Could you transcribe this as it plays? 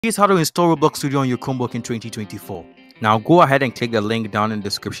Here's how to install Roblox Studio on your Chromebook in 2024. Now go ahead and click the link down in the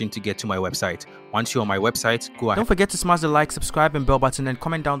description to get to my website. Once you're on my website, go ahead. Don't forget to smash the like, subscribe and bell button and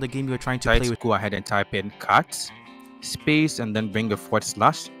comment down the game you're trying to play with. Go ahead and type in cat space and then bring a /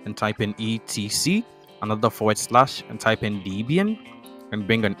 and type in etc, another / and type in Debian and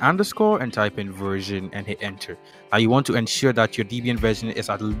bring an underscore and type in version and hit enter. Now you want to ensure that your Debian version is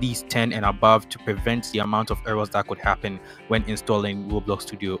at least 10 and above to prevent the amount of errors that could happen when installing Roblox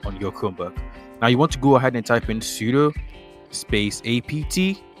Studio on your Chromebook. Now you want to go ahead and type in sudo space apt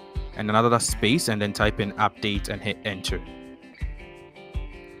and another space and then type in update and hit enter.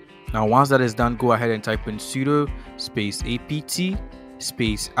 Now once that is done, go ahead and type in sudo space apt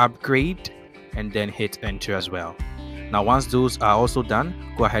space upgrade and then hit enter as well. Now once those are also done,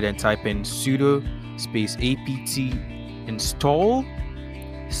 go ahead and type in sudo space apt install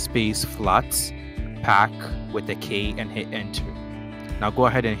space flat pack with a K and hit enter. Now go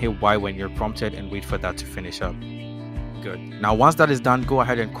ahead and hit Y when you're prompted and wait for that to finish up. Good. Now once that is done, go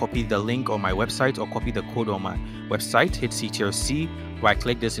ahead and copy the link on my website or copy the code on my website, hit Ctrl+C, right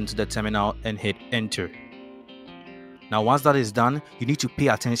click this into the terminal and hit enter. Now once that is done, you need to pay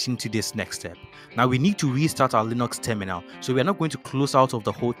attention to this next step. Now we need to restart our Linux terminal. So we're not going to close out of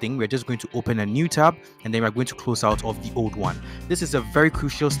the whole thing. We're just going to open a new tab and then we're going to close out of the old one. This is a very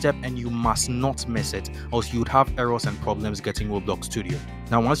crucial step and you must not miss it, else you would have errors and problems getting Roblox Studio.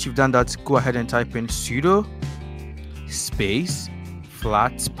 Now once you've done that, go ahead and type in sudo space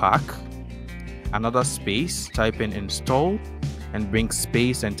flat pack, another space, type in install and bring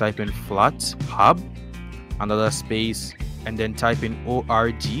space and type in flat hub, another space and then type in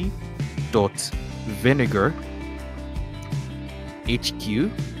org.vinegarhq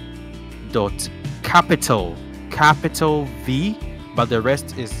capital V, but the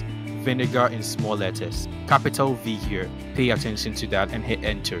rest is vinegar in small letters, capital V here. Pay attention to that and hit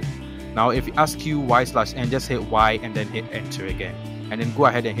enter. Now if it asks you y/n, just hit Y and then hit enter again, and then go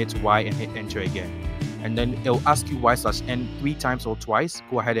ahead and hit Y and hit enter again, and then it'll ask you y/n 3 times or twice.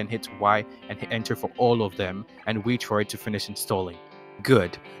 Go ahead and hit Y and hit enter for all of them and wait for it to finish installing.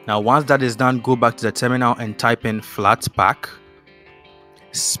 Good. Now once that is done, go back to the terminal and type in flatpak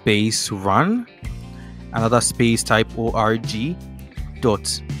space run, another space, type org.vinegar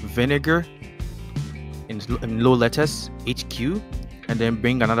in low letters HQ, and then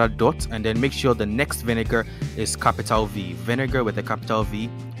bring another dot and then make sure the next vinegar is capital V, vinegar with a capital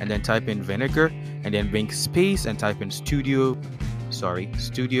V, and then type in vinegar and then bring space and type in studio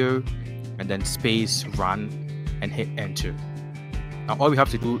and then space run and hit enter. Now all we have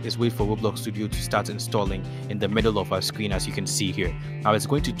to do is wait for Roblox Studio to start installing in the middle of our screen, as you can see here. Now it's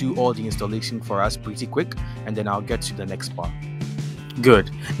going to do all the installation for us pretty quick and then I'll get to the next part. Good.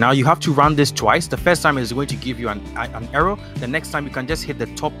 Now you have to run this twice. The first time is going to give you an error. The next time you can just hit the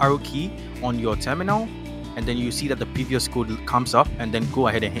top arrow key on your terminal and then you see that the previous code comes up and then go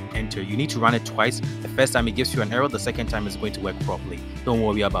ahead and hit enter. You need to run it twice. The first time it gives you an error, the second time is going to work properly. Don't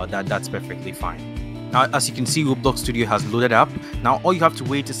worry about that. That's perfectly fine. Now as you can see, Roblox Studio has loaded up. Now all you have to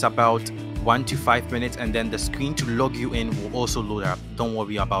wait is about 1 to 5 minutes and then the screen to log you in will also load up. Don't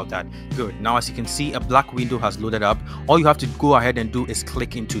worry about that. Good. Now as you can see, a black window has loaded up. All you have to go ahead and do is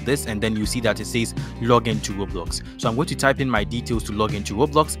click into this and then you see that it says log into Roblox. So I'm going to type in my details to log into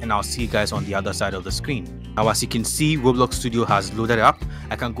Roblox and I'll see you guys on the other side of the screen. Now as you can see, Roblox Studio has loaded up.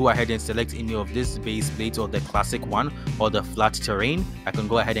 I can go ahead and select any of this base plate or the classic one or the flat terrain. I can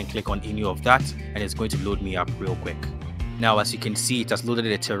go ahead and click on any of that and it's going to load me up real quick. Now as you can see, it has loaded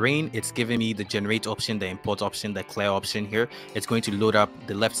the terrain. It's giving me the generate option, the import option, the clear option here. It's going to load up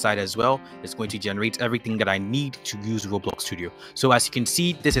the left side as well. It's going to generate everything that I need to use Roblox Studio. So as you can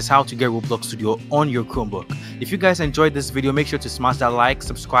see, this is how to get Roblox Studio on your Chromebook. If you guys enjoyed this video, make sure to smash that like,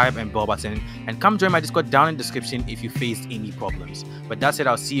 subscribe and bell button and come join my Discord down in the description if you faced any problems. But that's it.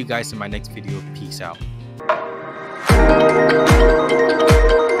 I'll see you guys in my next video. Peace out.